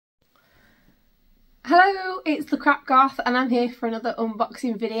Hello, it's the Crap Goth and I'm here for another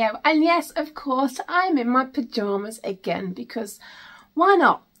unboxing video. And yes, of course, I'm in my pyjamas again because why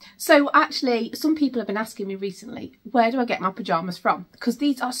not? So actually, some people have been asking me recently, where do I get my pyjamas from? Because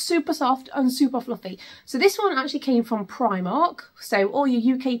these are super soft and super fluffy. So this one actually came from Primark. So all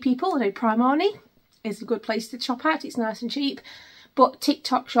you UK people know Primark is a good place to shop at. It's nice and cheap. But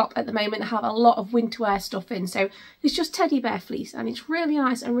TikTok shop at the moment have a lot of winter wear stuff in. So it's just teddy bear fleece and it's really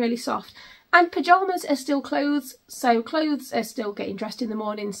nice and really soft. And pyjamas are still clothes, so clothes are still getting dressed in the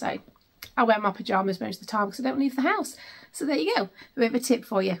morning, so I wear my pyjamas most of the time because I don't leave the house. So there you go, a bit of a tip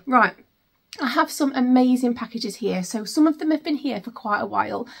for you. Right, I have some amazing packages here, so some of them have been here for quite a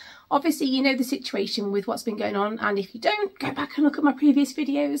while. Obviously, you know the situation with what's been going on, and if you don't, go back and look at my previous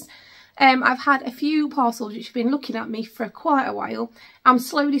videos. I've had a few parcels which have been looking at me for quite a while. I'm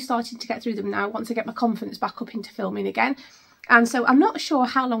slowly starting to get through them now once I get my confidence back up into filming again. And so I'm not sure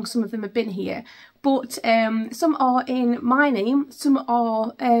how long some of them have been here, but some are in my name, some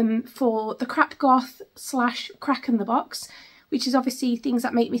are for the Crap Goth / Crack in the Box, which is obviously things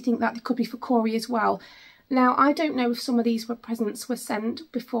that make me think that they could be for Corey as well. Now, I don't know if some of these presents were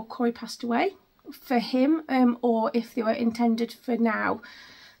sent before Corey passed away for him, or if they were intended for now.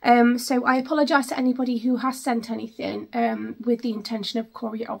 So I apologise to anybody who has sent anything with the intention of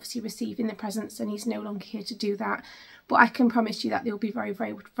Corey obviously receiving the presents, and he's no longer here to do that. But I can promise you that they'll be very,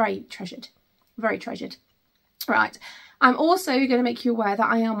 very, very treasured. Very treasured. Right. I'm also going to make you aware that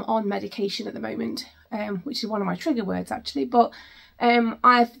I am on medication at the moment, which is one of my trigger words actually. But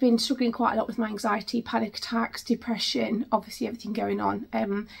I've been struggling quite a lot with my anxiety, panic attacks, depression, obviously everything going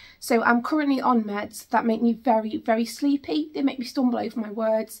on. So I'm currently on meds that make me very, very sleepy. They make me stumble over my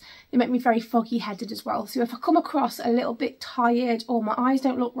words. They make me very foggy headed as well. So if I come across a little bit tired or my eyes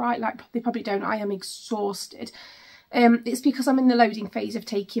don't look right, like they probably don't, I am exhausted. It's because I'm in the loading phase of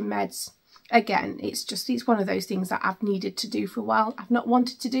taking meds. Again, it's one of those things that I've needed to do for a while. I've not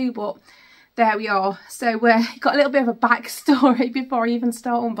wanted to do, but there we are. So got a little bit of a backstory before I even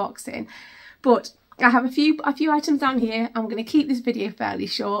start unboxing. But I have a few items down here. I'm going to keep this video fairly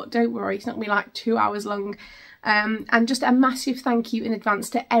short. Don't worry, it's not going to be like 2 hours long. And just a massive thank you in advance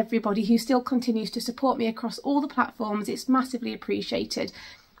to everybody who still continues to support me across all the platforms. It's massively appreciated.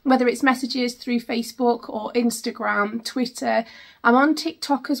 Whether it's messages through Facebook or Instagram, Twitter. I'm on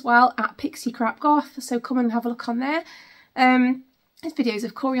TikTok as well at PixieCrapGoth, so come and have a look on there. There's videos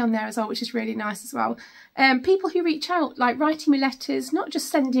of Corey on there as well, which is really nice as well. People who reach out, like writing me letters, not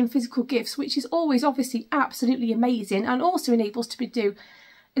just sending physical gifts, which is always obviously absolutely amazing, and also enables me to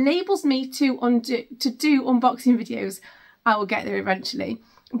do unboxing videos. I will get there eventually.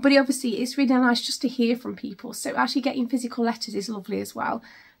 But obviously it's really nice just to hear from people, so actually getting physical letters is lovely as well.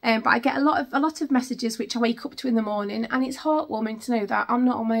 But I get a lot of messages which I wake up to in the morning, and it's heartwarming to know that I'm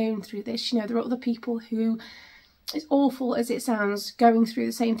not on my own through this. You know, there are other people who, as awful as it sounds, going through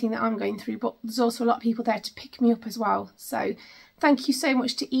the same thing that I'm going through, but there's also a lot of people there to pick me up as well. So thank you so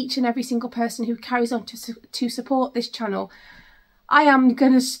much to each and every single person who carries on to support this channel. I am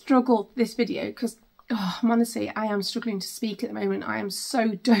going to struggle this video because, oh, honestly, I am struggling to speak at the moment. I am so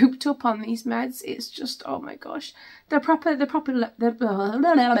doped up on these meds. It's just, oh my gosh.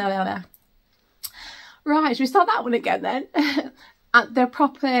 Right, should we start that one again then? They're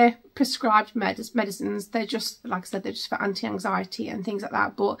proper prescribed medicines. They're just, like I said, they're just for anti-anxiety and things like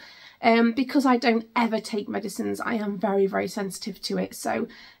that. But because I don't ever take medicines, I am very, very sensitive to it. So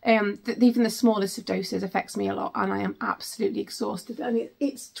even the smallest of doses affects me a lot, and I am absolutely exhausted. And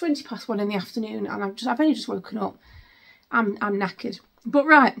it's 1:20 in the afternoon, and I've only just woken up. I'm knackered. But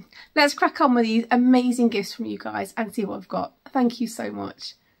right, let's crack on with these amazing gifts from you guys and see what I've got. Thank you so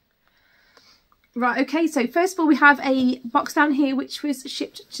much. Right, okay, so first of all we have a box down here which was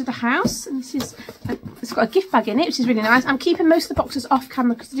shipped to the house, and this is, it's got a gift bag in it, which is really nice. I'm keeping most of the boxes off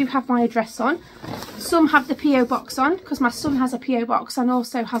camera because I do have my address on. Some have the PO box on because my son has a PO box and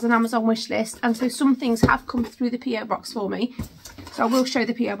also has an Amazon wish list, and so some things have come through the PO box for me. So I will show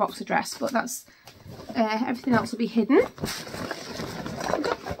the PO box address, but that's everything else will be hidden.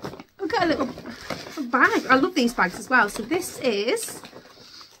 I've got a little bag. I love these bags as well. So this is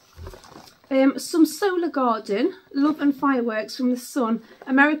some Solar Garden Love and Fireworks from the Sun,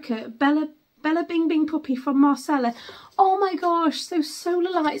 America, Bella Bing Bing Puppy from Marcella. Oh my gosh, those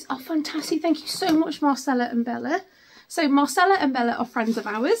solar lights are fantastic. Thank you so much, Marcella and Bella. So Marcella and Bella are friends of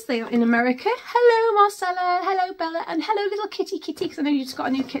ours. They are in America. Hello, Marcella. Hello, Bella. And hello, little kitty, because I know you just got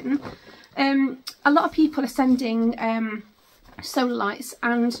a new kitten. A lot of people are sending solar lights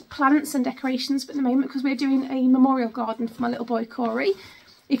and plants and decorations at the moment because we're doing a memorial garden for my little boy, Corey.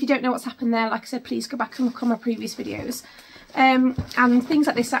 If you don't know what's happened there, like I said, please go back and look on my previous videos. And things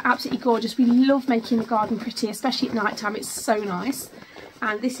like this are absolutely gorgeous. We love making the garden pretty, especially at night time. It's so nice.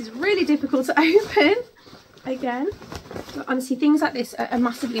 And this is really difficult to open again. But honestly, things like this are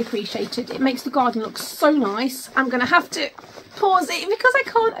massively appreciated. It makes the garden look so nice. I'm going to have to pause it because I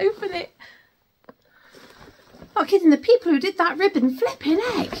can't open it. Not kidding, the people who did that ribbon, flipping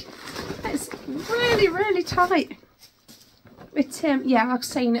heck. It's really, really tight. But yeah, like I was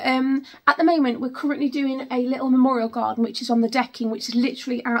saying, at the moment we're currently doing a little memorial garden which is on the decking, which is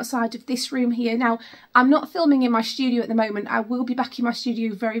literally outside of this room here. Now, I'm not filming in my studio at the moment. I will be back in my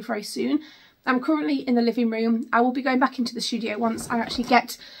studio very, very soon. I'm currently in the living room. I will be going back into the studio once I actually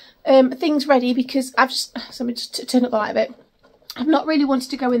get things ready, because I've just, so let me just turn up the light a bit. I've not really wanted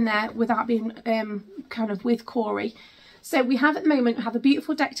to go in there without being kind of with Corey. So we have at the moment, we have a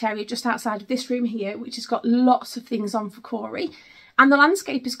beautiful decked area just outside of this room here, which has got lots of things on for Corey. And the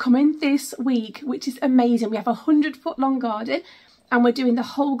landscape is coming this week, which is amazing. We have a 100-foot long garden and we're doing the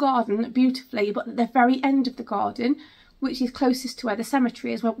whole garden beautifully. But at the very end of the garden, which is closest to where the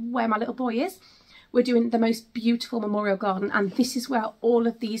cemetery is, where my little boy is, we're doing the most beautiful memorial garden. And this is where all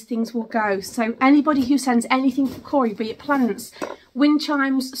of these things will go. So anybody who sends anything for Corey, be it plants, wind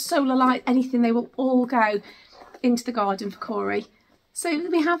chimes, solar light, anything, they will all go into the garden for Corey. So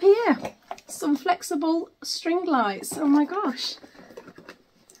we have here some flexible string lights. Oh my gosh,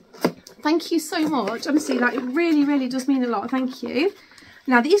 thank you so much. Honestly, that really, really does mean a lot. Thank you.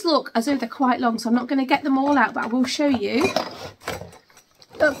 Now these look as though they're quite long, so I'm not going to get them all out, but I will show you.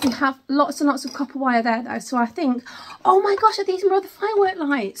 Look, we have lots and lots of copper wire there though, so I think, oh my gosh, are these more of the firework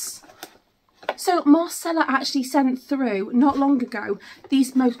lights? So Marcella actually sent through not long ago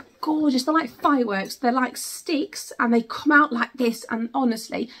these most gorgeous, they're like fireworks, they're like sticks and they come out like this, and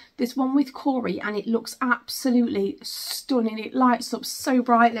honestly there's one with Corey and it looks absolutely stunning. It lights up so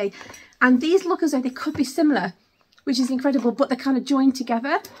brightly, and these look as though they could be similar, which is incredible, but they're kind of joined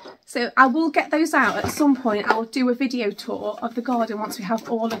together. So I will get those out at some point. I will do a video tour of the garden once we have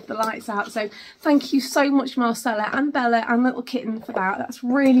all of the lights out. So thank you so much, Marcella and Bella and little kitten, for that. That's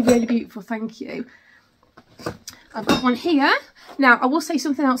really, really beautiful. Thank you. I've got one here. Now, I will say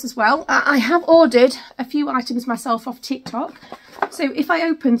something else as well. I have ordered a few items myself off TikTok. So if I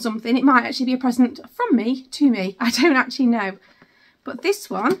open something, it might actually be a present from me to me. I don't actually know. But this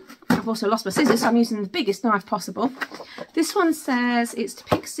one, I've also lost my scissors, so I'm using the biggest knife possible. This one says it's to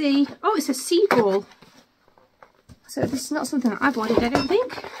Pixie. Oh, it says Seagull. So this is not something that I've ordered, I don't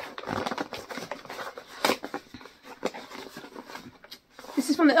think.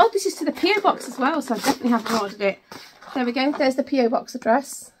 This is from the, oh, this is to the PO box as well, so I definitely haven't ordered it. There we go, there's the PO box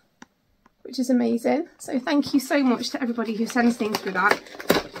address, which is amazing. So thank you so much to everybody who sends things through that.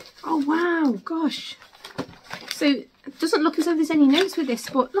 Oh wow, gosh. So it doesn't look as though there's any notes with this,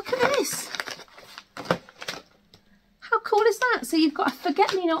 but look at this. How cool is that? So you've got a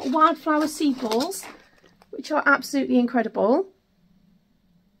forget-me-not wildflower seed balls, which are absolutely incredible.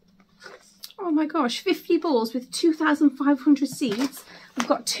 Oh my gosh, 50 balls with 2,500 seeds. We've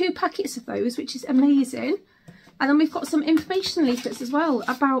got 2 packets of those, which is amazing. And then we've got some information leaflets as well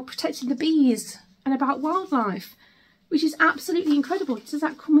about protecting the bees and about wildlife, which is absolutely incredible. Does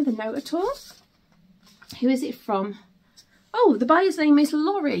that come with a note at all? Who is it from? Oh, the buyer's name is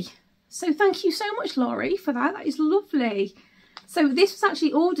Laurie. So thank you so much, Laurie, for that. That is lovely. So this was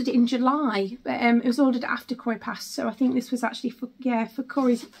actually ordered in July, but it was ordered after Corey passed. So I think this was actually for, yeah, for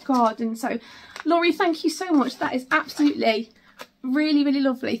Corey's garden. So Laurie, thank you so much. That is absolutely really, really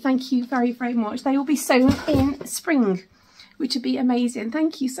lovely. Thank you very, very much. They will be sown in spring, which would be amazing.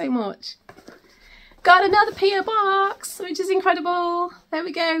 Thank you so much. Got another PO box, which is incredible. There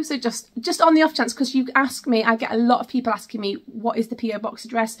we go. So just on the off chance, because you ask me, I get a lot of people asking me what is the PO box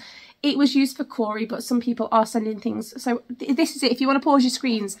address. It was used for Corey, but some people are sending things. So this is it. If you want to pause your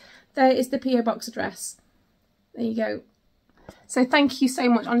screens, there is the PO box address. There you go. So thank you so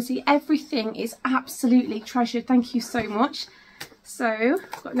much. Honestly, everything is absolutely treasured. Thank you so much. So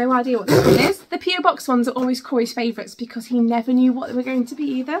I've got no idea what this one is. The PO box ones are always Corey's favourites because he never knew what they were going to be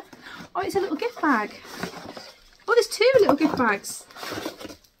either. Oh, it's a little gift bag. Oh, there's 2 little gift bags.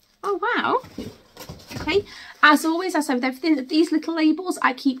 Oh, wow. Okay. As always, as I said with everything, these little labels,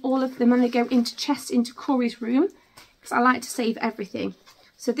 I keep all of them and they go into chests into Corey's room because I like to save everything.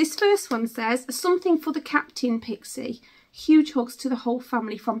 So this first one says, something for the Captain, Pixie. Huge hugs to the whole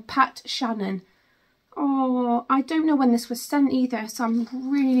family from Pat Shannon. Oh, I don't know when this was sent either, so I'm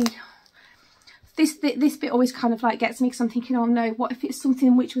really... This bit always kind of like gets me because I'm thinking, oh no, what if it's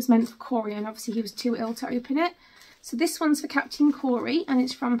something which was meant for Corey and obviously he was too ill to open it. So this one's for Captain Corey and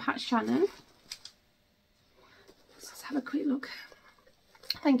it's from Pat Shannon. Let's have a quick look.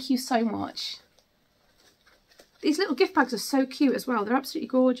 Thank you so much. These little gift bags are so cute as well. They're absolutely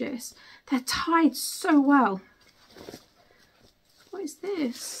gorgeous. They're tied so well. What is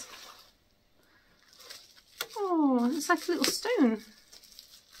this? Oh, it's like a little stone.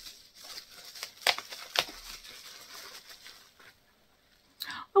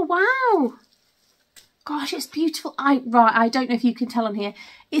 Oh, wow. Gosh, it's beautiful. I don't know if you can tell on here.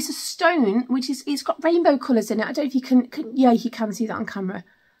 It's a stone, which is, it's got rainbow colours in it. I don't know if you can yeah, you can see that on camera.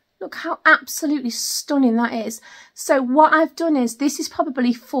 Look how absolutely stunning that is. So what I've done is, this is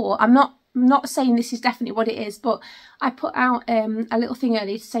probably for, I'm not saying this is definitely what it is, but I put out a little thing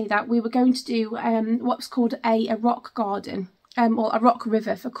earlier to say that we were going to do what's called a rock garden, or a rock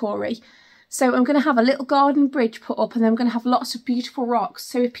river for Corey. So I'm going to have a little garden bridge put up, and then I'm going to have lots of beautiful rocks.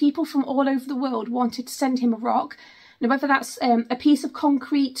 So if people from all over the world wanted to send him a rock, now whether that's a piece of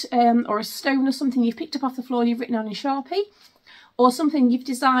concrete or a stone or something you've picked up off the floor and you've written on in Sharpie, or something you've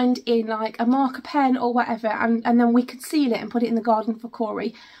designed in like a marker pen or whatever, and then we could seal it and put it in the garden for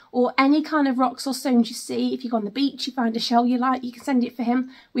Corey, or any kind of rocks or stones you see. If you go on the beach, you find a shell you like, you can send it for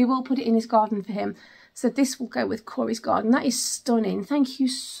him. We will put it in his garden for him. So this will go with Corey's garden. That is stunning. Thank you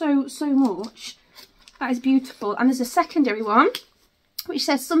so much. That is beautiful. And there's a secondary one which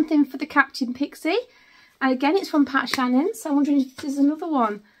says something for the Captain Pixie. And again, it's from Pat Shannon. So I'm wondering if there's another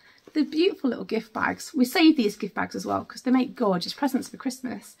one. The beautiful little gift bags. We save these gift bags as well because they make gorgeous presents for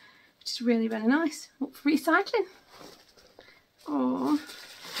Christmas, which is really nice. Up for recycling. Oh,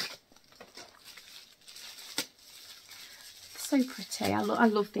 so pretty. I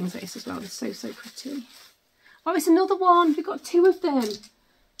love things like this as well. They're so pretty. Oh, it's another one. We've got two of them.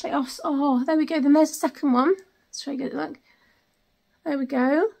 They are, oh, there we go. Then there's the second one. Let's try to get it. Look. There we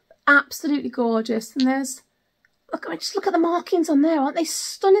go. Absolutely gorgeous. And there's, look, just look at the markings on there. Aren't they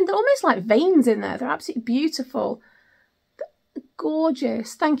stunning? They're almost like veins in there. They're absolutely beautiful. They're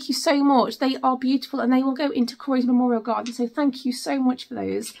gorgeous. Thank you so much. They are beautiful, and they will go into Corey's memorial garden. So thank you so much for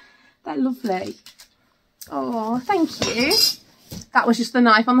those. They're lovely. Oh, thank you. That was just the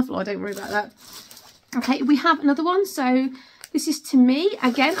knife on the floor. Don't worry about that. Okay, we have another one. So this is to me.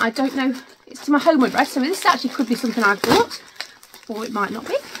 Again, I don't know. It's to my home address. So this actually could be something I bought, or it might not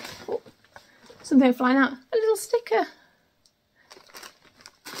be. Oh, something flying out. A little sticker.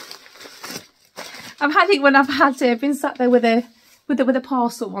 I've had it when I've been sat there with a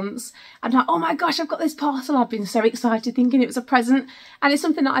parcel once, and like, oh my gosh, I've got this parcel. I've been so excited thinking it was a present, and it's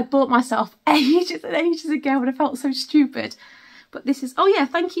something that I bought myself ages and ages ago, and I felt so stupid. But this is, oh yeah,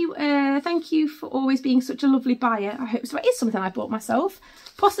 thank you for always being such a lovely buyer. I hope so. It is something I bought myself,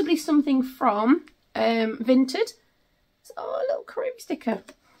 possibly something from Vinted. Oh, a little Corey sticker.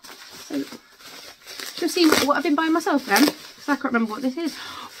 So shall we see what I've been buying myself then, because I can't remember what this is.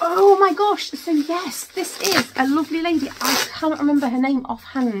 Oh my gosh, so yes, this is a lovely lady. I cannot remember her name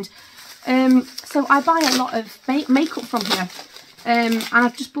offhand. So I buy a lot of makeup from her. And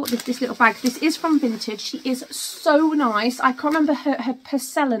I've just bought this little bag. This is from Vintage. She is so nice. I can't remember her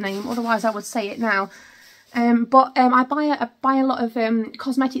seller name, otherwise I would say it now. I buy a lot of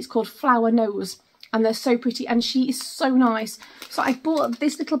cosmetics called Flower Nose, and they're so pretty, and she is so nice. So I bought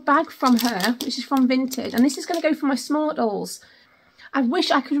this little bag from her, which is from Vintage, and this is going to go for my Smart Dolls. I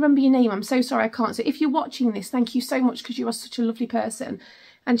wish I could remember your name. I'm so sorry I can't. So if you're watching this, thank you so much, because you are such a lovely person.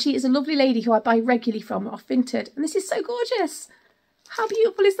 And she is a lovely lady who I buy regularly from off Vinted. And this is so gorgeous. How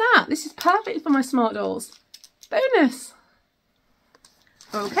beautiful is that? This is perfect for my Smart Dolls. Bonus.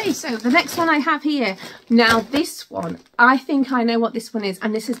 Okay, so the next one I have here. Now this one, I think I know what this one is.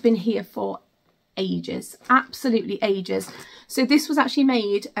 And this has been here for ages. Absolutely ages. So this was actually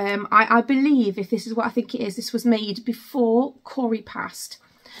made, I believe, if this is what I think it is, this was made before Corey passed.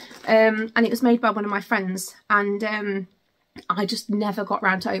 And it was made by one of my friends. And I just never got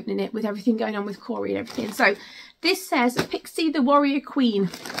round to opening it with everything going on with Corey and everything. So this says Pixie the Warrior Queen,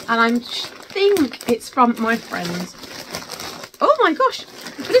 and I think it's from my friend. Oh my gosh,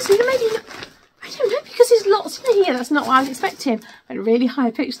 but it's maybe not, I don't know, because there's lots in here. That's not what I was expecting. I had a really high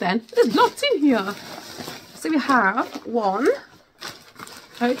pitch then. There's lots in here. So we have 1,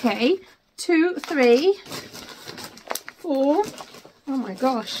 okay, 2, 3, 4. Oh my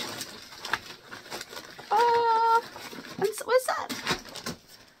gosh. And so what's that?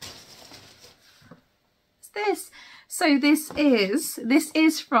 What's this? So this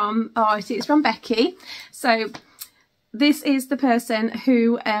is from, oh, I see, it's from Becky. So this is the person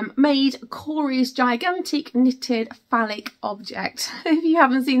who made Corey's gigantic knitted phallic object. If you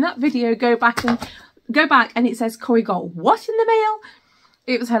haven't seen that video, go back and it says Corey got what in the mail?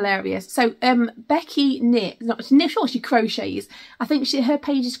 It was hilarious. So Becky she crochets. I think her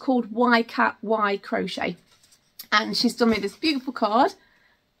page is called Y Crochet. And she's done me this beautiful card,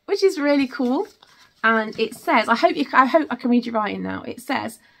 which is really cool. And it says, I hope I can read your writing now. It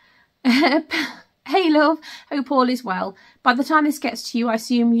says, hey love, hope all is well. By the time this gets to you, I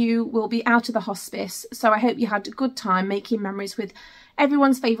assume you will be out of the hospice. So I hope you had a good time making memories with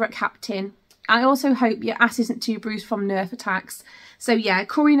everyone's favourite captain. I also hope your ass isn't too bruised from Nerf attacks. So yeah,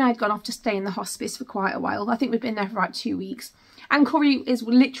 Corey and I had gone off to stay in the hospice for quite a while. I think we've been there for about 2 weeks. And Corey is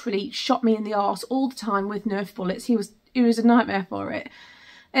literally shot me in the arse all the time with Nerf bullets. It was a nightmare for it.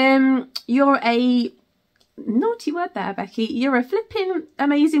 You're a naughty word there, Becky. You're a flipping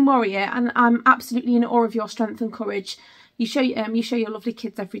amazing warrior, and I'm absolutely in awe of your strength and courage. You show your lovely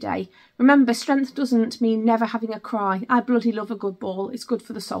kids every day. Remember, strength doesn't mean never having a cry. I bloody love a good ball. It's good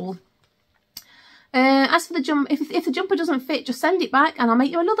for the soul. As for the jump, if the jumper doesn't fit, just send it back and I'll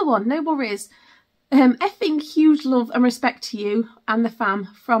make you another one. No worries. Effing huge love and respect to you and the fam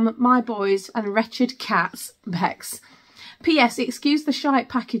from my boys and wretched cats, Bex. P.S. Excuse the shite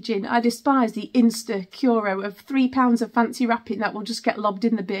packaging. I despise the Insta-Curo of £3 of fancy wrapping that will just get lobbed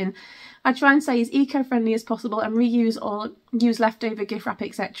in the bin. I try and stay as eco-friendly as possible and reuse or use leftover gift wrap,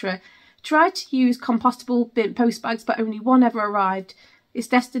 etc. Try to use compostable bin post bags, but only one ever arrived. It's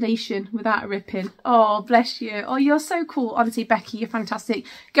destination without a ripping. Oh, bless you. Oh, you're so cool. Honestly, Becky, you're fantastic.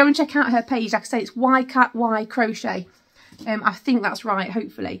 Go and check out her page. Like I say, it's YCatY Crochet. I think that's right,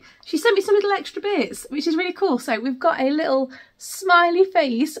 hopefully. She sent me some little extra bits, which is really cool. So we've got a little smiley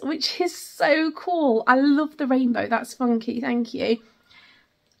face, which is so cool. I love the rainbow. That's funky. Thank you.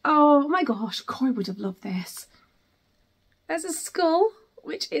 Oh my gosh, Corey would have loved this. There's a skull,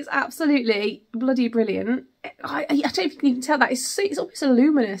 which is absolutely bloody brilliant. I don't know if you can tell that. It's almost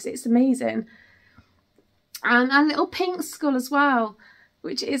luminous. It's amazing. And a little pink skull as well,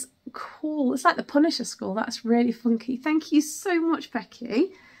 which is cool. It's like the Punisher skull. That's really funky. Thank you so much,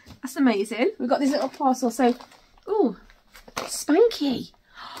 Becky. That's amazing. We've got this little parcel. So, oh, Spanky.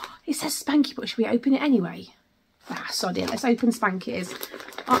 It says Spanky, but should we open it anyway? Ah, sod it. Let's open Spanky's.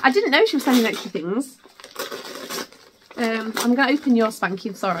 Oh, I didn't know she was sending extra things. I'm going to open your Spanky,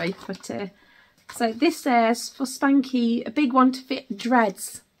 I'm sorry. But so this says, for Spanky, a big one to fit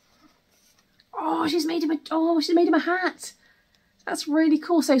dreads. Oh, she's made him a hat. That's really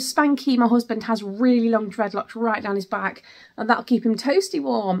cool. So Spanky, my husband, has really long dreadlocks right down his back, and that'll keep him toasty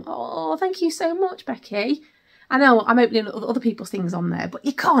warm. Oh, thank you so much, Becky. I know I'm opening other people's things on there, but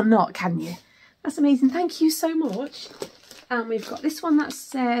you can't not, can you? That's amazing. Thank you so much. And we've got this one that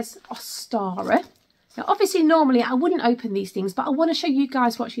says Ostara. Now, obviously, normally I wouldn't open these things, but I want to show you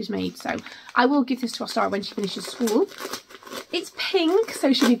guys what she's made. So I will give this to Ostara when she finishes school. It's pink,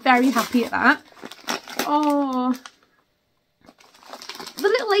 so she'll be very happy at that. Oh, the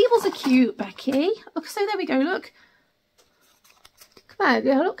little labels are cute, Becky. Look, so there we go, look. Come on,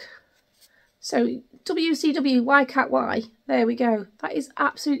 yeah, look. So WCW YCatY. There we go. That is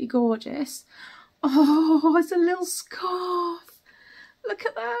absolutely gorgeous. Oh, it's a little scarf. Look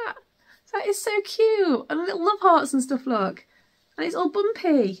at that. That is so cute. And little love hearts and stuff, look. And it's all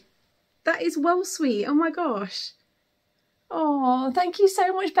bumpy. That is well sweet. Oh my gosh. Oh, thank you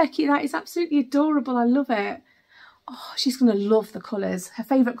so much, Becky. That is absolutely adorable. I love it. Oh, she's going to love the colours. Her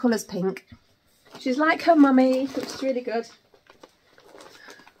favourite colour's pink. She's like her mummy, which is really good.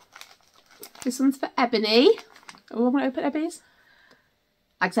 This one's for Ebony. Oh, I want to open Ebony's.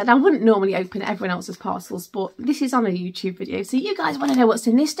 Like I said, I wouldn't normally open everyone else's parcels, but this is on a YouTube video, so you guys want to know what's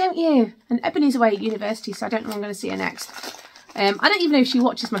in this, don't you? And Ebony's away at university, so I don't know when I'm going to see her next. I don't even know if she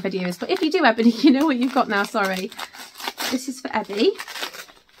watches my videos, but if you do, Ebony, you know what you've got now, sorry. This is for Ebony.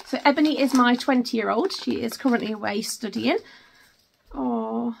 So Ebony is my 20-year-old. She is currently away studying.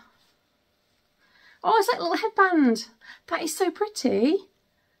 Oh. Oh, it's like a little headband. That is so pretty.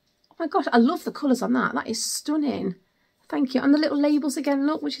 Oh my gosh, I love the colours on that. That is stunning. Thank you. And the little labels again,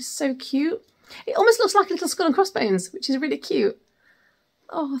 look, which is so cute. It almost looks like a little skull and crossbones, which is really cute.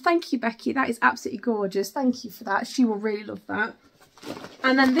 Oh, thank you, Becky. That is absolutely gorgeous. Thank you for that. She will really love that.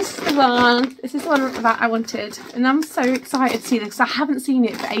 And then this is the one. This is the one that I wanted. And I'm so excited to see this because I haven't seen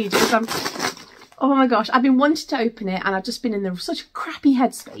it for ages. Oh my gosh, I've been wanting to open it and I've just been in such a crappy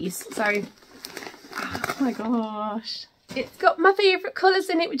headspace. So, oh my gosh. It's got my favourite colours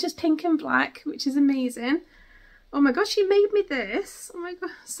in it, which is pink and black, which is amazing. Oh my gosh, she made me this. Oh my god.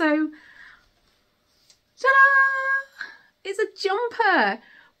 So, ta-da! It's a jumper.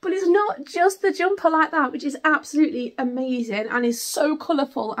 But it's not just the jumper like that, which is absolutely amazing and is so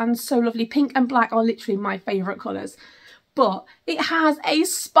colourful and so lovely. Pink and black are literally my favourite colours. But it has a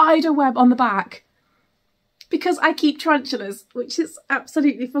spider web on the back because I keep tarantulas, which is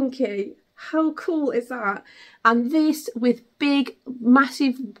absolutely funky. How cool is that? And this with big,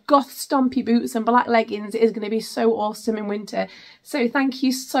 massive goth stompy boots and black leggings is going to be so awesome in winter. So thank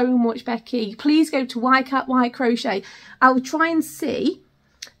you so much, Becky. Please go to Cat White Crochet. I'll try and see.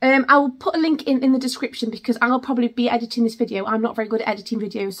 I will put a link in the description because I'll probably be editing this video. I'm not very good at editing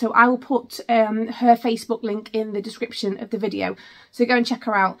videos, so I will put her Facebook link in the description of the video. So go and check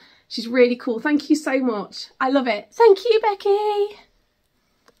her out. She's really cool. Thank you so much. I love it. Thank you, Becky.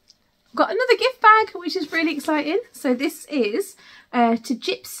 Got another gift bag, which is really exciting. So this is to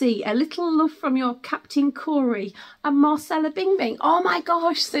Gypsy, a little love from your Captain Corey and Marcella Bing Bing. Oh my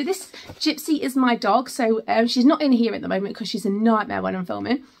gosh. So this Gypsy is my dog. So she's not in here at the moment because she's a nightmare when I'm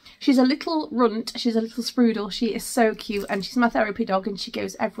filming. She's a little runt. She's a little sprudel. She is so cute and she's my therapy dog and she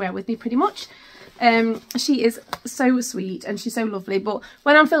goes everywhere with me pretty much. She is so sweet and she's so lovely, but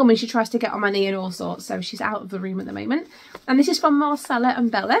when I'm filming she tries to get on my knee and all sorts, so she's out of the room at the moment. And this is from Marcella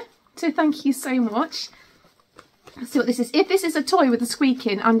and Bella. So thank you so much. Let's see what this is. If this is a toy with a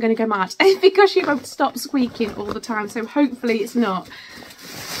squeaking, I'm going to go mad because you both stop squeaking all the time. So hopefully it's not.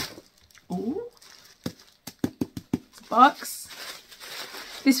 Ooh. It's a box.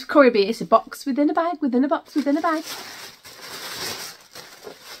 This Corey Bee is a box within a bag, within a box, within a bag.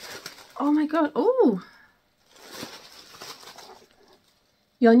 Oh my god. Oh.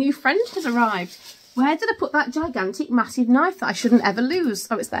 Your new friend has arrived. Where did I put that gigantic, massive knife that I shouldn't ever lose?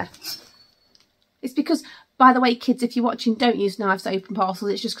 Oh, it's there. It's because, by the way, kids, if you're watching, don't use knives to open parcels.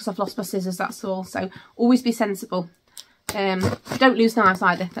 It's just because I've lost my scissors, that's all. So always be sensible. Don't lose knives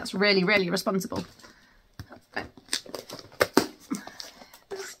either. That's really, really responsible.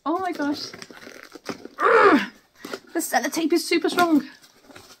 Oh my gosh. The sellotape is super strong.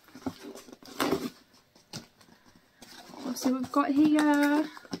 So we've got here...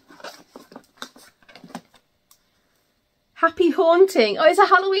 Happy Haunting. Oh, it's a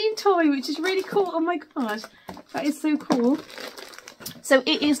Halloween toy, which is really cool. Oh my god, that is so cool. So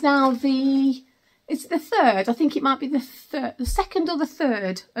it is now it's the 3rd. I think it might be the 2nd or the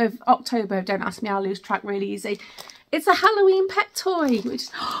 3rd of October. Don't ask me, I'll lose track really easy. It's a Halloween pet toy, which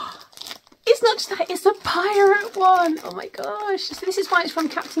is, it's not just that, it's a pirate one. Oh my gosh. So this is why it's from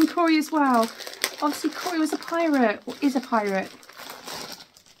Captain Corey as well. Obviously Corey was a pirate, or is a pirate.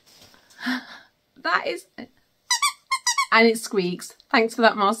 That is... And it squeaks. Thanks for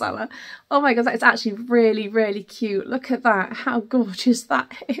that, Marcella. Oh my god, that is actually really, really cute. Look at that. How gorgeous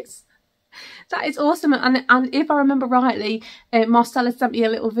that is. That is awesome. And if I remember rightly, Marcella sent me a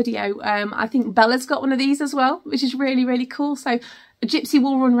little video. I think Bella's got one of these as well, which is really, really cool. So Gypsy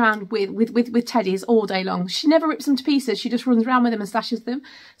will run around with teddies all day long. She never rips them to pieces. She just runs around with them and stashes them.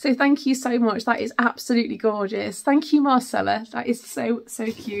 So thank you so much. That is absolutely gorgeous. Thank you, Marcella. That is so, so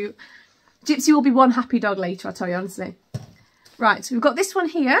cute. Gypsy will be one happy dog later, I'll tell you honestly. Right, so we've got this one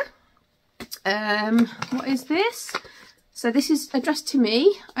here. What is this? So this is addressed to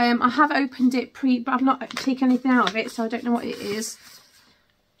me. I have opened it but I've not taken anything out of it, so I don't know what it is.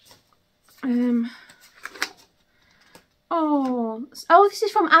 Oh, this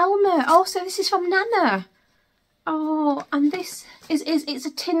is from Alma. Oh, so this is from Nana. Oh, and this it's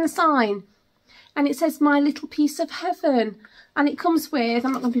a tin sign. And it says "My Little Piece of Heaven." And it comes with,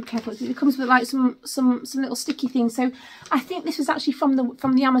 I'm not going to be careful, it comes with like some little sticky things. So I think this was actually from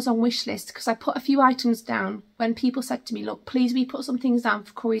the Amazon wish list, because I put a few items down when people said to me, look, please we put some things down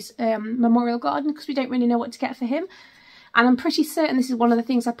for Corey's memorial garden, because we don't really know what to get for him. And I'm pretty certain this is one of the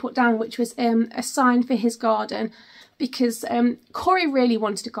things I put down, which was a sign for his garden, because Corey really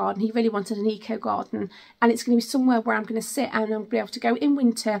wanted a garden. He really wanted an eco garden, and it's going to be somewhere where I'm going to sit and I'm going to be able to go in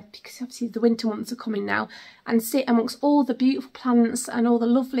winter, because obviously the winter months are coming now, and sit amongst all the beautiful plants and all the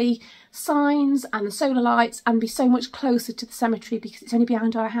lovely signs and the solar lights, and be so much closer to the cemetery because it's only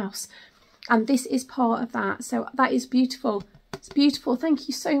behind our house. And this is part of that, so that is beautiful. It's beautiful. Thank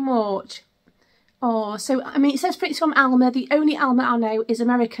you so much. Oh, so, I mean, it says it's from Alma. The only Alma I know is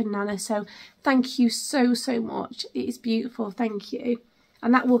American Nana. So thank you so, so much. It is beautiful. Thank you.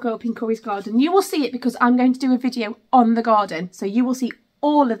 And that will go up in Corey's garden. You will see it because I'm going to do a video on the garden. So you will see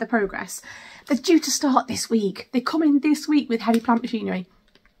all of the progress. They're due to start this week. They come in this week with heavy plant machinery.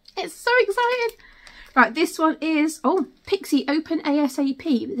 It's so exciting. Right, this one is, oh, Pixie Open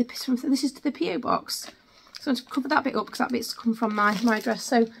ASAP. This is to the PO box. So I'm going to cover that bit up because that bit's come from my address.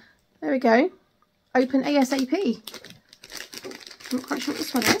 So there we go. Open ASAP. I'm not quite sure what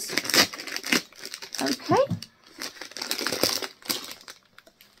this one is. Okay.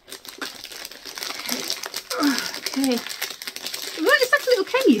 Okay. Look, it's like a little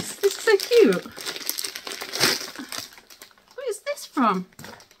case. This is so cute. What is this from?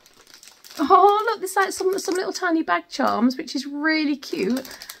 Oh, look, there's like some little tiny bag charms, which is really cute.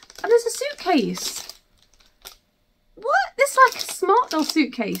 And there's a suitcase. What? It's like a smart doll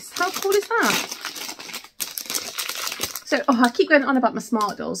suitcase. How cool is that? So, I keep going on about my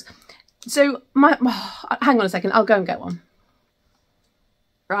smart dolls. So, hang on a second. I'll go and get one.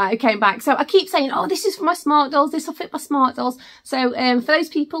 Right, I came back. So I keep saying, oh, this is for my smart dolls. This will fit my smart dolls. So for those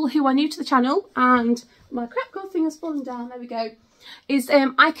people who are new to the channel, and my crap gold thing has fallen down, there we go, is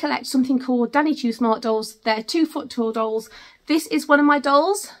I collect something called thankyou smart dolls. They're 2 foot tall dolls. This is one of my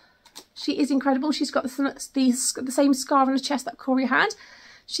dolls. She is incredible. She's got the same scar on her chest that Corey had.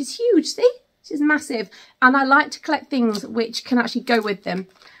 She's huge, see? She's massive. And I like to collect things which can actually go with them.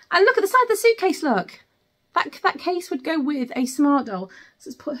 And look at the side of the suitcase, look. That case would go with a smart doll. So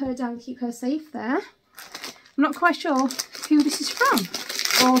let's put her down, keep her safe there. I'm not quite sure who this is from.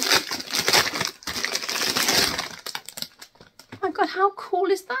 Or... oh my God, how cool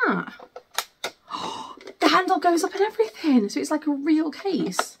is that? The handle goes up and everything. So it's like a real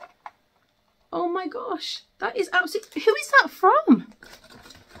case. Oh my gosh, that is absolutely... who is that from?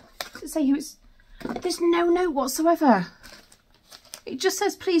 Does it say who it's... there's no note whatsoever. It just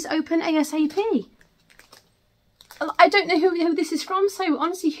says, please open ASAP. I don't know who this is from, so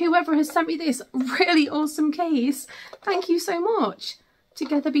honestly, whoever has sent me this really awesome case, thank you so much.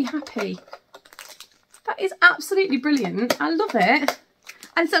 Together be happy. That is absolutely brilliant. I love it.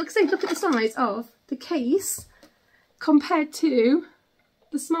 And so, look at the size of the case compared to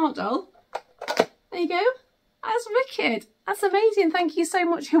the smart doll. There you go. That's wicked. That's amazing. Thank you so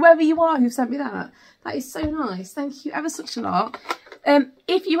much, whoever you are who sent me that. That is so nice. Thank you ever such a lot.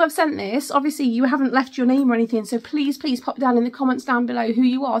 If you have sent this, obviously you haven't left your name or anything, so please pop down in the comments down below who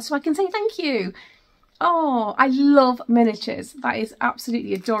you are so I can say thank you. Oh, I love miniatures. That is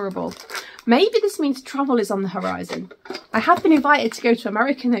absolutely adorable. Maybe this means travel is on the horizon. I have been invited to go to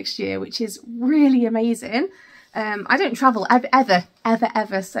America next year, which is really amazing. I don't travel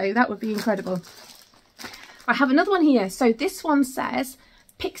ever, so that would be incredible. I have another one here. So this one says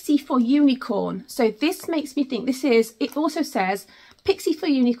Pixie for Unicorn. So this makes me think this is, it also says Pixie for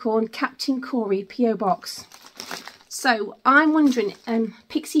Unicorn, Captain Corey, P.O. Box. So I'm wondering,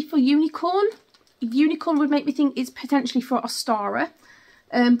 Pixie for Unicorn? Unicorn would make me think it's potentially for Ostara.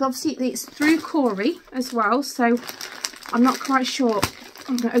 But obviously it's through Corey as well, so I'm not quite sure.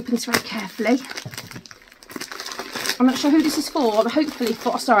 I'm going to open this very carefully. I'm not sure who this is for, but hopefully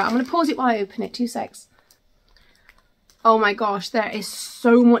for Ostara. I'm going to pause it while I open it, 2 secs. Oh my gosh, there is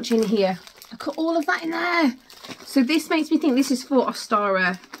so much in here. Look at all of that in there. So this makes me think this is for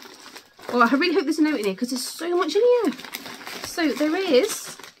Ostara. Oh, I really hope there's a note in here because there's so much in here. So there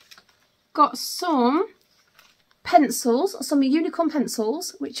is got some pencils, some unicorn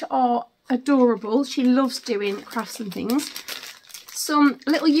pencils, which are adorable. She loves doing crafts and things. Some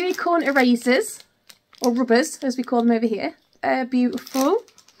little unicorn erasers, or rubbers as we call them over here. Beautiful.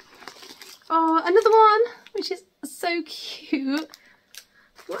 Oh, another one, which is so cute.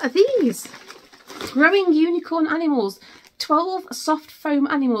 What are these? Growing unicorn animals. 12 soft foam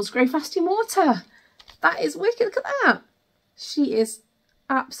animals grow fast in water. That is wicked. Look at that. She is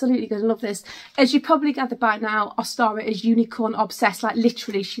absolutely going to love this. As you probably gathered by now, Ostara is unicorn obsessed. Like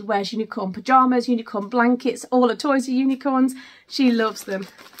literally she wears unicorn pajamas, unicorn blankets, all her toys are unicorns. She loves them.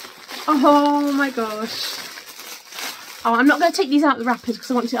 Oh my gosh. Oh, I'm not going to take these out of the wrappers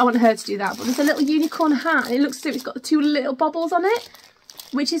because I want her to do that. But there's a little unicorn hat and it looks as if it's got the 2 little bobbles on it,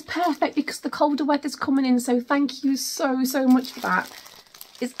 which is perfect because the colder weather's coming in. So thank you so much for that.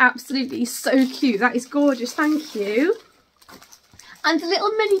 It's absolutely so cute. That is gorgeous. Thank you. And a little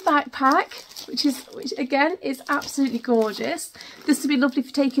mini backpack, which again is absolutely gorgeous. This would be lovely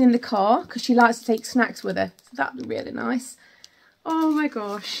for taking in the car because she likes to take snacks with her. So that would be really nice. Oh my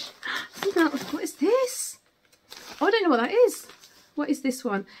gosh. What is this? Oh, I don't know what that is. What is this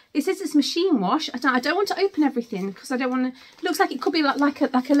one? It says it's machine wash. I don't want to open everything because I don't want to... It looks like it could be like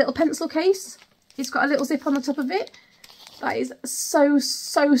a little pencil case. It's got a little zip on the top of it. That is so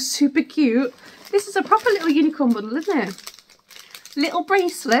super cute. This is a proper little unicorn bundle, isn't it? Little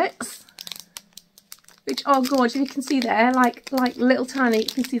bracelets, which are gorgeous. You can see there, like little tiny. You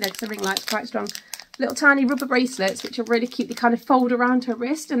can see there because the ring light's quite strong. Little tiny rubber bracelets, which are really cute. They kind of fold around her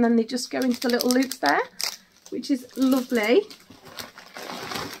wrist, and then they just go into the little loops there, which is lovely.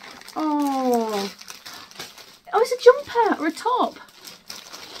 Oh, it's a jumper or a top.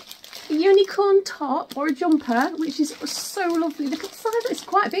 A unicorn top or a jumper, which is so lovely. Look at the size. It's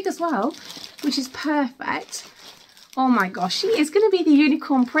quite big as well, which is perfect. Oh my gosh, she is going to be the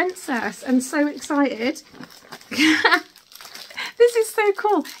unicorn princess and so excited. This is so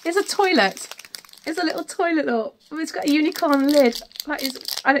cool. It's a toilet. It's a little toilet up. It's got a unicorn lid. That is,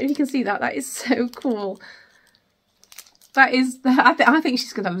 I don't know if you can see that. That is so cool. That is, I think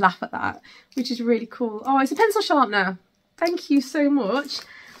she's going to laugh at that, which is really cool. Oh, it's a pencil sharpener. Thank you so much.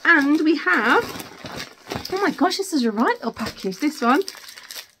 And we have, oh my gosh, this is a right little package, this one.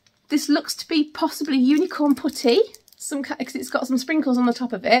 This looks to be possibly unicorn putty, because it's got some sprinkles on the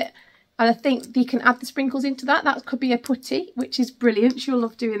top of it. And I think you can add the sprinkles into that. That could be a putty, which is brilliant. She'll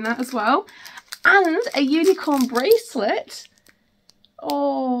love doing that as well. And a unicorn bracelet.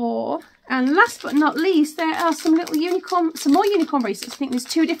 Oh, and last but not least, there are some more unicorn bracelets. I think there's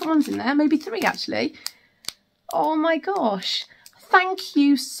 2 different ones in there, maybe 3 actually. Oh my gosh. Thank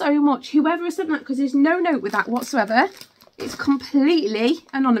you so much, whoever has sent that, because there's no note with that whatsoever. It's completely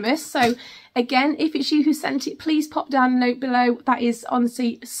anonymous. So again, if it's you who sent it, please pop down a note below. That is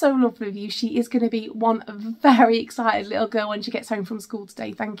honestly so lovely of you. She is going to be one very excited little girl when she gets home from school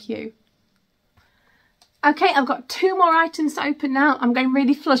today. Thank you. Okay, I've got 2 more items to open now. I'm going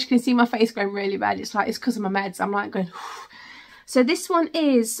really flushed. You can see my face going really red. It's like, it's because of my meds. I'm like going, whew. So this one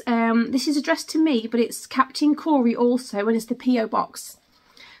is, this is addressed to me, but it's Captain Corey also, and it's the P.O. box.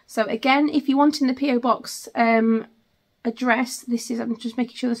 So again, if you want in the P.O. box address, this is, I'm just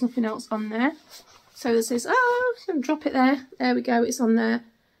making sure there's nothing else on there. So this is, oh, I'm going to drop it there. There we go, it's on there,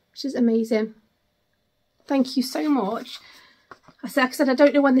 which is amazing. Thank you so much. Like I said, I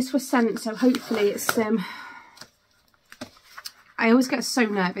don't know when this was sent, so hopefully it's, I always get so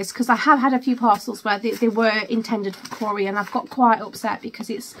nervous because I have had a few parcels where they were intended for Corey, and I've got quite upset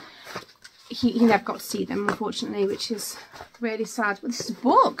because it's, he never got to see them, unfortunately, which is really sad. But this is a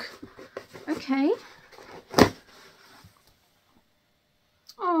book. Okay.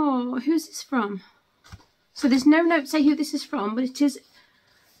 Oh, who's this from? So there's no note to say who this is from, but it's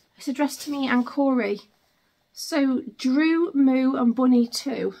addressed to me and Corey. So Drew, Moo and Bunny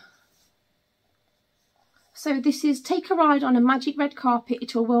too. So this is Take a Ride on a Magic Red Carpet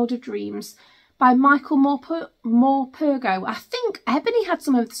into a World of Dreams by Michael Morpurgo. I think Ebony had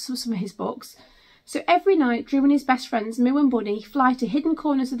some of his books. So every night, Drew and his best friends, Moo and Bunny, fly to hidden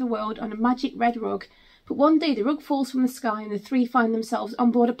corners of the world on a magic red rug. But one day the rug falls from the sky and the 3 find themselves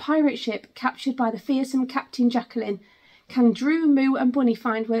on board a pirate ship captured by the fearsome Captain Jacqueline. Can Drew, Moo and Bunny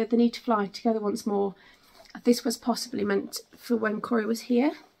find where they need to fly together once more? This was possibly meant for when Corey was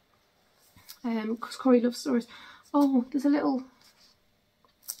here. Because Corey loves stories. Oh, there's a little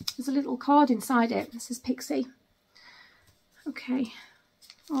card inside it. This is Pixie. Okay.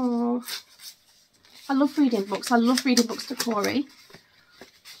 Oh, I love reading books. I love reading books to Corey.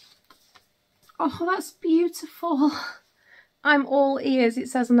 Oh, that's beautiful. I'm all ears, it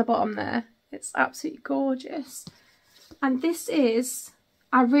says on the bottom there. It's absolutely gorgeous. And this is,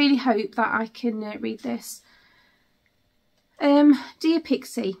 I really hope that I can read this. Dear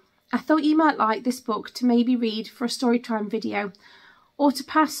Pixie, I thought you might like this book to maybe read for a storytime video, or to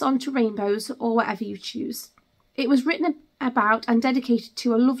pass on to rainbows, or whatever you choose. It was written about and dedicated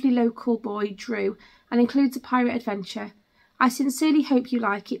to a lovely local boy, Drew, and includes a pirate adventure. I sincerely hope you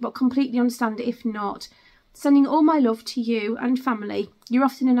like it, but completely understand it if not. Sending all my love to you and family. You're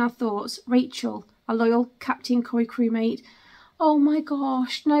often in our thoughts. Rachel, a loyal Captain Corey crewmate. Oh my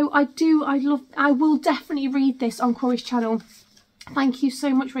gosh, no, I will definitely read this on Corey's channel. Thank you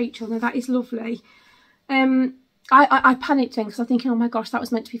so much, Rachel. No, that is lovely. I panicked then because I'm thinking, oh my gosh, that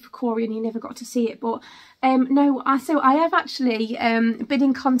was meant to be for Corey and he never got to see it. But no, so I have actually been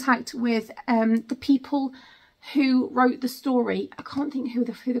in contact with the people who wrote the story. I can't think who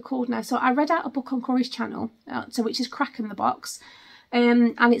they're called now. So I read out a book on Corey's channel, which is Crack in the Box.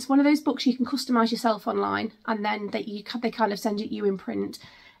 And it's one of those books you can customise yourself online, and then they kind of send it you in print.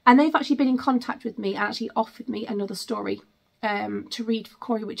 And they've actually been in contact with me and actually offered me another story to read for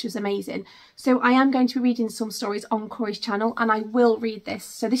Corey, which is amazing. So I am going to be reading some stories on Corey's channel, and I will read this.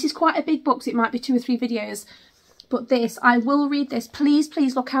 So this is quite a big book, so it might be 2 or 3 videos, but this, I will read this.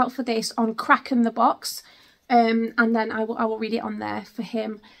 Please look out for this on Crack in the Box, and then I will read it on there for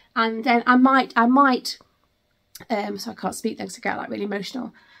him. And then I might so I can't speak then because I get like really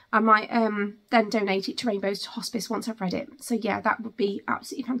emotional. I might then donate it to Rainbows Hospice once I've read it. So yeah, that would be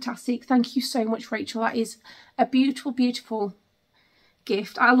absolutely fantastic. Thank you so much, Rachel. That is a beautiful, beautiful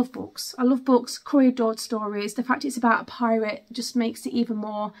gift. I love books. I love books. Corey adored stories. The fact it's about a pirate just makes it even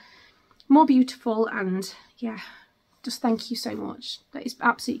more beautiful. And yeah, just thank you so much. That is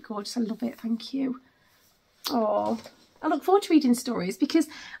absolutely gorgeous. I love it. Thank you. Oh, I look forward to reading stories because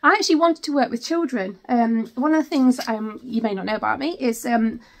I actually wanted to work with children. One of the things you may not know about me is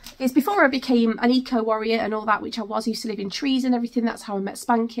before I became an eco-warrior and all that, which I used to live in trees and everything, that's how I met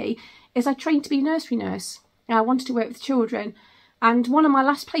Spanky, is I trained to be a nursery nurse. And I wanted to work with children. And one of my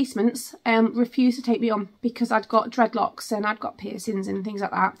last placements refused to take me on because I'd got dreadlocks and I'd got piercings and things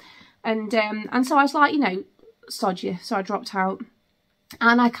like that. And so I was like, you know, sod you, so I dropped out.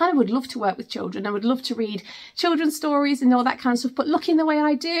 And I kind of would love to work with children. I would love to read children's stories and all that kind of stuff. But looking the way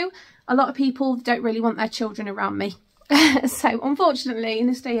I do, a lot of people don't really want their children around me. So unfortunately, in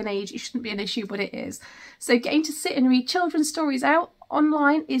this day and age, it shouldn't be an issue, but it is. So getting to sit and read children's stories out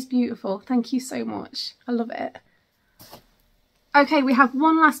online is beautiful. Thank you so much. I love it. Okay, we have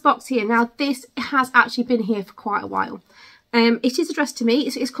one last box here. Now, this has actually been here for quite a while. It is addressed to me.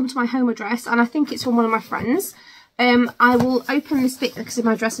 It's come to my home address, and I think it's from one of my friends. I will open this bit because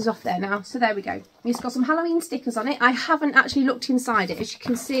my address is off there now. So there we go. It's got some Halloween stickers on it. I haven't actually looked inside it. As you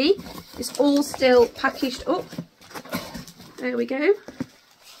can see, it's all still packaged up. There we go.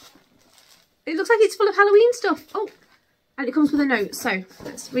 It looks like it's full of Halloween stuff. Oh, and it comes with a note. So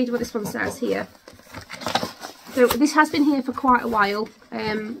let's read what this one says here. So this has been here for quite a while.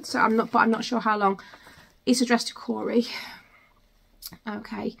 So I'm not sure how long. It's addressed to Corey.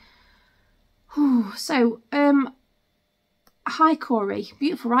 Okay. Whew. So, hi Corey.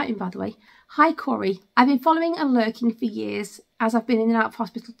 Beautiful writing, by the way. Hi Corey. I've been following and lurking for years, as I've been in and out of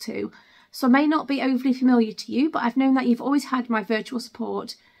hospital too. So I may not be overly familiar to you, but I've known that you've always had my virtual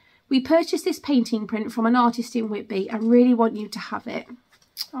support. We purchased this painting print from an artist in Whitby and really want you to have it.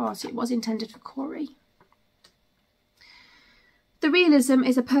 Oh, so it was intended for Corey. The realism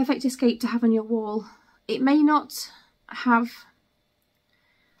is a perfect escape to have on your wall. I may not have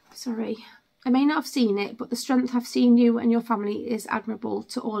seen it, but the strength I've seen you and your family is admirable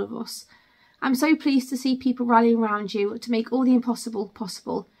to all of us. I'm so pleased to see people rallying around you to make all the impossible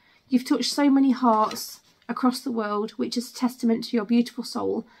possible. You've touched so many hearts across the world, which is a testament to your beautiful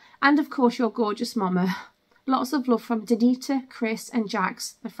soul, and of course your gorgeous mama. Lots of love from Danita, Chris and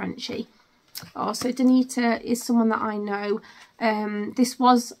Jax, the Frenchie. Oh, so Danita is someone that I know. This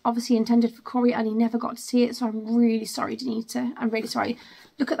was obviously intended for Corey and he never got to see it, so I'm really sorry, Danita. I'm really sorry.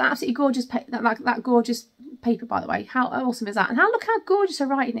 Look at that absolutely gorgeous that gorgeous paper, by the way. How awesome is that? And look how gorgeous her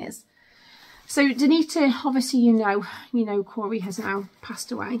writing is. So Danita, obviously you know Corey has now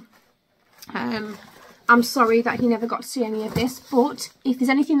passed away. I'm sorry that he never got to see any of this, but if there's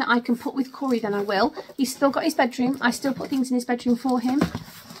anything that I can put with Corey, then I will. He's still got his bedroom. I still put things in his bedroom for him.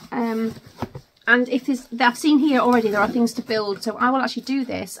 And if I've seen here already, there are things to build, so I will actually do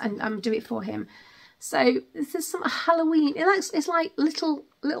this and do it for him. So this is some Halloween. It's like little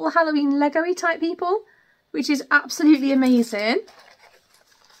Halloween Lego-y type people, which is absolutely amazing.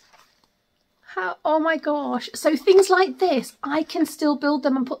 Oh my gosh. So things like this, I can still build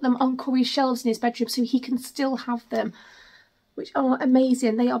them and put them on Corey's shelves in his bedroom so he can still have them, which are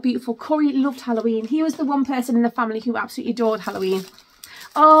amazing. They are beautiful. Corey loved Halloween. He was the one person in the family who absolutely adored Halloween.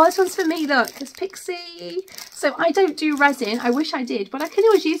 Oh, this one's for me, look, it's Pixie. So I don't do resin. I wish I did, but I can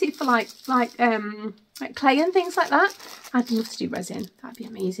always use it for like clay and things like that. I'd love to do resin. That'd be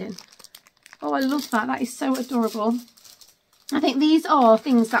amazing. Oh, I love that. That is so adorable. I think these are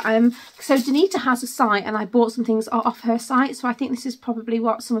things that so Danita has a site and I bought some things off her site, so I think this is probably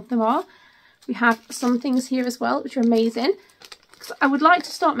what some of them are. We have some things here as well, which are amazing. I would like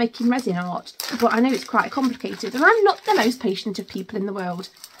to start making resin art, but I know it's quite complicated and I'm not the most patient of people in the world.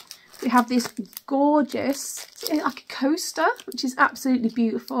 We have this gorgeous, like a coaster, which is absolutely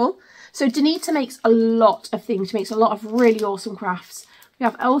beautiful. So Danita makes a lot of things. She makes a lot of really awesome crafts.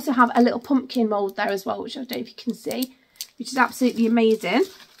 I also have a little pumpkin mould there as well, which I don't know if you can see, which is absolutely amazing.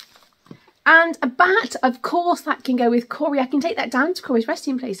 And a bat, of course, that can go with Corey. I can take that down to Corey's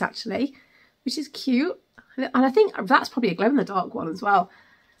resting place actually, which is cute. And I think that's probably a glow-in-the-dark one as well,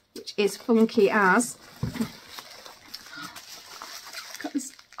 which is funky as. Got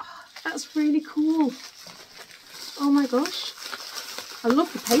this. Oh, that's really cool. Oh my gosh. I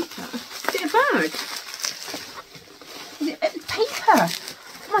love the paper. Is it a bag? Is it paper?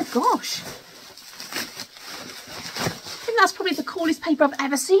 Oh my gosh. I think that's probably the coolest paper I've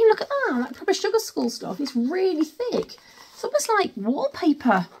ever seen. Look at that, like proper sugar skull stuff. It's really thick. It's almost like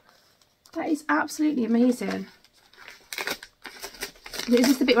wallpaper. That is absolutely amazing. This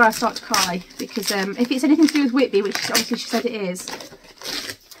is the bit where I start to cry because if it's anything to do with Whitby, which obviously she said it is,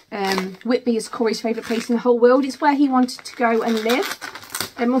 Whitby is Corey's favourite place in the whole world. It's where he wanted to go and live.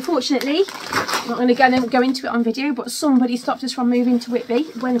 Unfortunately, I'm not going to go into it on video, but somebody stopped us from moving to Whitby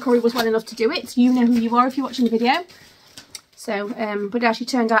when Corey was well enough to do it. So you know who you are if you're watching the video. So, but it actually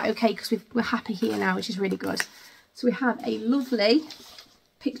turned out okay because we're happy here now, which is really good. So we have a lovely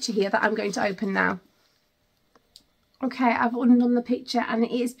picture here that I'm going to open now. Okay, I've undone the picture and it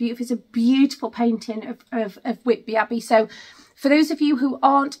is beautiful. It's a beautiful painting of Whitby Abbey. So for those of you who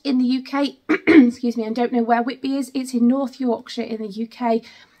aren't in the UK, excuse me, and don't know where Whitby is, it's in North Yorkshire in the UK.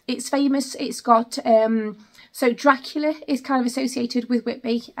 It's famous. It's got So Dracula is kind of associated with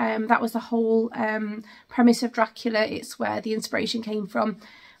Whitby. That was the whole premise of Dracula. It's where the inspiration came from.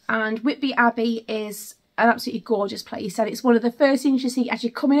 And Whitby Abbey is an absolutely gorgeous place, and it's one of the first things you see as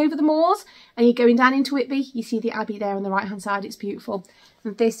you're coming over the moors and you're going down into Whitby. You see the Abbey there on the right hand side. It's beautiful.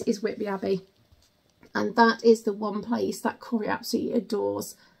 And this is Whitby Abbey, and that is the one place that Corey absolutely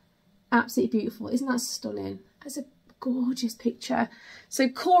adores. Absolutely beautiful. Isn't that stunning? That's a gorgeous picture. So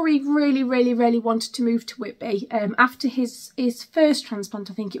Corey really wanted to move to Whitby after his first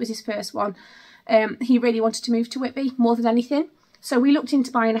transplant. I think it was his first one. He really wanted to move to Whitby more than anything. So we looked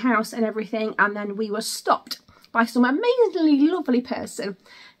into buying a house and everything, and then we were stopped by some amazingly lovely person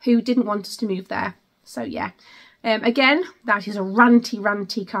who didn't want us to move there. So yeah, again, that is a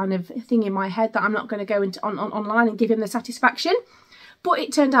ranty kind of thing in my head that I'm not going to go into online and give him the satisfaction. But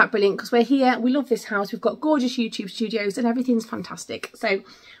it turned out brilliant because we're here. We love this house. We've got gorgeous YouTube studios and everything's fantastic. So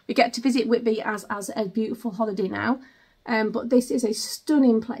we get to visit Whitby as a beautiful holiday now. But this is a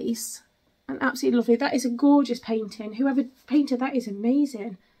stunning place. And absolutely lovely. That is a gorgeous painting. Whoever painted that is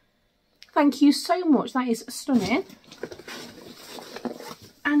amazing. Thank you so much. That is stunning.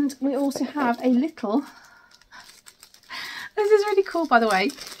 And we also have a little, this is really cool by the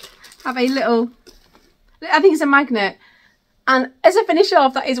way, have a little, I think it's a magnet. And as a finish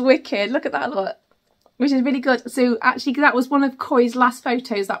off, that is wicked. Look at that, look, which is really good. So actually that was one of Corey's last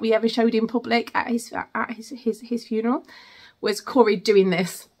photos that we ever showed in public at his funeral, was Corey doing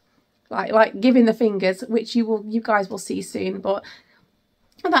this. Like giving the fingers, which you guys will see soon. But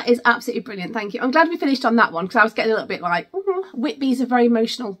that is absolutely brilliant. Thank you. I'm glad we finished on that one because I was getting a little bit like, Whitby's a very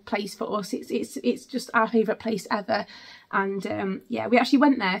emotional place for us. It's just our favourite place ever. And yeah, we actually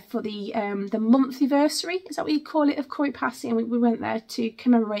went there for the month anniversary, is that what you call it, of Corey passing. We went there to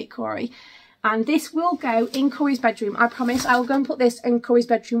commemorate Corey. And this will go in Corey's bedroom. I promise. I will go and put this in Corey's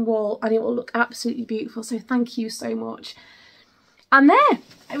bedroom wall, and it will look absolutely beautiful. So thank you so much. And there,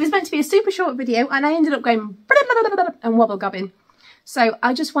 it was meant to be a super short video, and I ended up going and wobble gobbing. So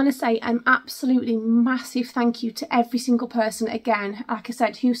I just want to say an absolutely massive thank you to every single person, again, like I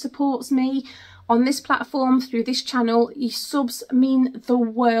said, who supports me on this platform, through this channel. Your subs mean the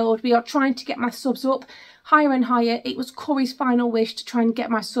world. We are trying to get my subs up higher and higher. It was Corey's final wish to try and get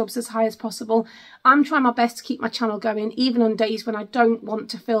my subs as high as possible. I'm trying my best to keep my channel going, even on days when I don't want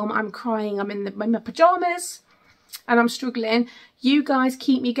to film. I'm crying, I'm in my pyjamas and I'm struggling. You guys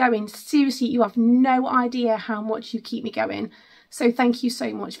keep me going. Seriously, you have no idea how much you keep me going. So thank you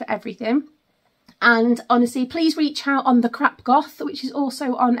so much for everything. And honestly, please reach out on The Crap Goth, which is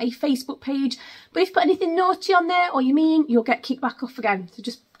also on a Facebook page. But if you put anything naughty on there or you mean, you'll get kicked back off again. So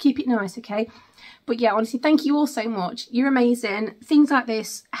just keep it nice, okay? But yeah, honestly, thank you all so much. You're amazing. Things like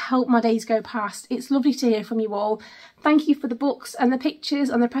this help my days go past. It's lovely to hear from you all. Thank you for the books and the pictures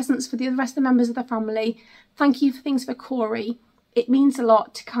and the presents for the rest of the members of the family. Thank you for things for Corey. It means a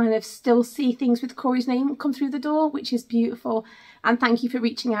lot to kind of still see things with Corey's name come through the door, which is beautiful. And thank you for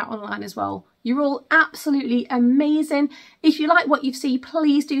reaching out online as well. You're all absolutely amazing. If you like what you see,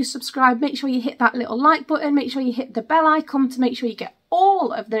 please do subscribe. Make sure you hit that little like button. Make sure you hit the bell icon to make sure you get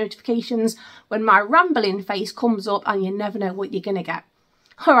all of the notifications when my rambling face comes up, and you never know what you're going to get.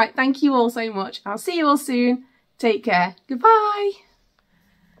 All right, thank you all so much. I'll see you all soon. Take care. Goodbye.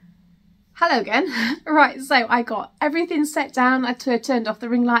 Hello again. Right, so I got everything set down. I turned off the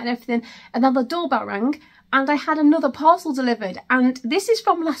ring light and everything, and then the doorbell rang and I had another parcel delivered, and this is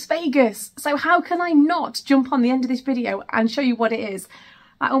from Las Vegas. So how can I not jump on the end of this video and show you what it is?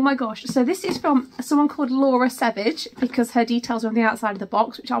 Oh my gosh. So this is from someone called Laura Savage, because her details are on the outside of the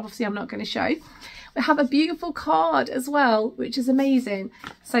box, which obviously I'm not going to show. We have a beautiful card as well, which is amazing.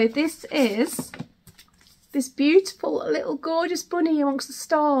 So this is this beautiful little gorgeous bunny amongst the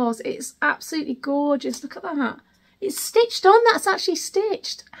stars. It's absolutely gorgeous. Look at that. It's stitched on. That's actually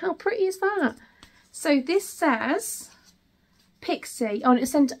stitched. How pretty is that? So this says Pixie. Oh, and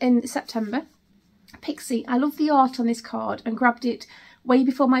it's sent in September. Pixie, I love the art on this card and grabbed it way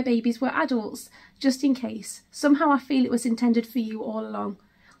before my babies were adults, just in case. Somehow I feel it was intended for you all along.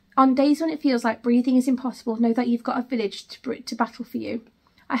 On days when it feels like breathing is impossible, know that you've got a village to battle for you.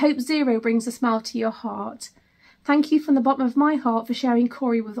 I hope Zero brings a smile to your heart. Thank you from the bottom of my heart for sharing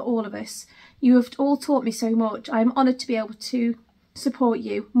Corey with all of us. You have all taught me so much. I am honoured to be able to support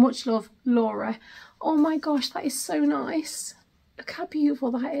you. Much love, Laura. Oh my gosh, that is so nice. Look how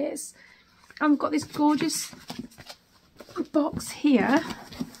beautiful that is. I've got this gorgeous box here.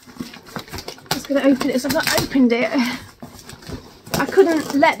 I'm just going to open it. So I've not opened it. I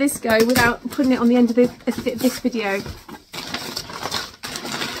couldn't let this go without putting it on the end of this video.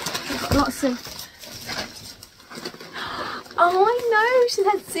 I've got lots of... Oh, I know, she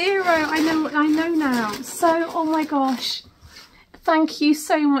said 0. I know now. So, oh my gosh. Thank you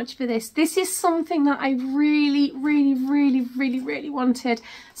so much for this. This is something that I really wanted.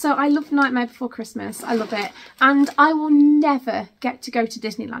 So I love Nightmare Before Christmas. I love it. And I will never get to go to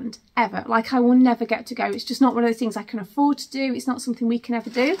Disneyland, ever. Like, I will never get to go. It's just not one of those things I can afford to do. It's not something we can ever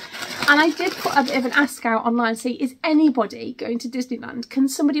do. And I did put a bit of an ask out online, say, is anybody going to Disneyland? Can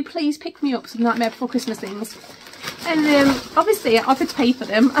somebody please pick me up some Nightmare Before Christmas things? And obviously I offered to pay for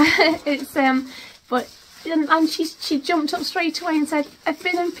them. And she jumped up straight away and said, I've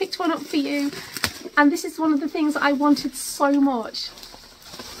been and picked one up for you. And this is one of the things that I wanted so much.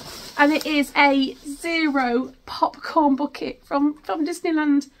 And it is a 0 popcorn bucket from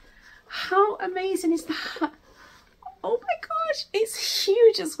Disneyland. How amazing is that? Oh my gosh, it's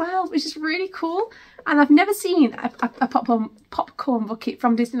huge as well, which is really cool. And I've never seen a popcorn bucket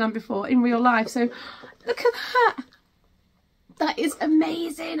from Disneyland before in real life. So look at that. That is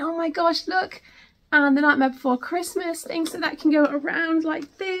amazing. Oh my gosh, look. And the Nightmare Before Christmas thing, so that can go around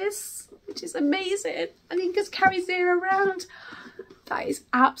like this, which is amazing. And you can just carry 0 around. That is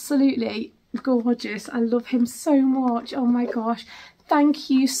absolutely gorgeous. I love him so much. Oh my gosh. Thank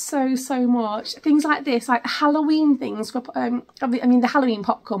you so much. Things like this, like Halloween things, for I mean the Halloween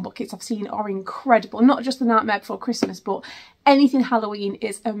popcorn buckets I've seen are incredible. Not just the Nightmare Before Christmas, but anything Halloween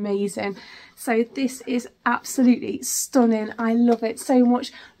is amazing. So this is absolutely stunning. I love it so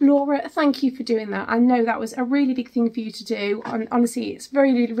much. Laura, thank you for doing that. I know that was a really big thing for you to do. And honestly, it's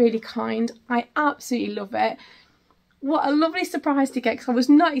really kind. I absolutely love it. What a lovely surprise to get, because I was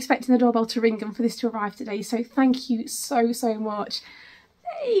not expecting the doorbell to ring and for this to arrive today. So thank you so much.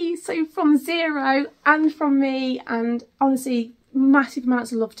 Hey, so from 0 and from me, and honestly, massive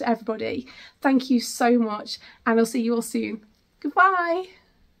amounts of love to everybody. Thank you so much, and I'll see you all soon. Goodbye.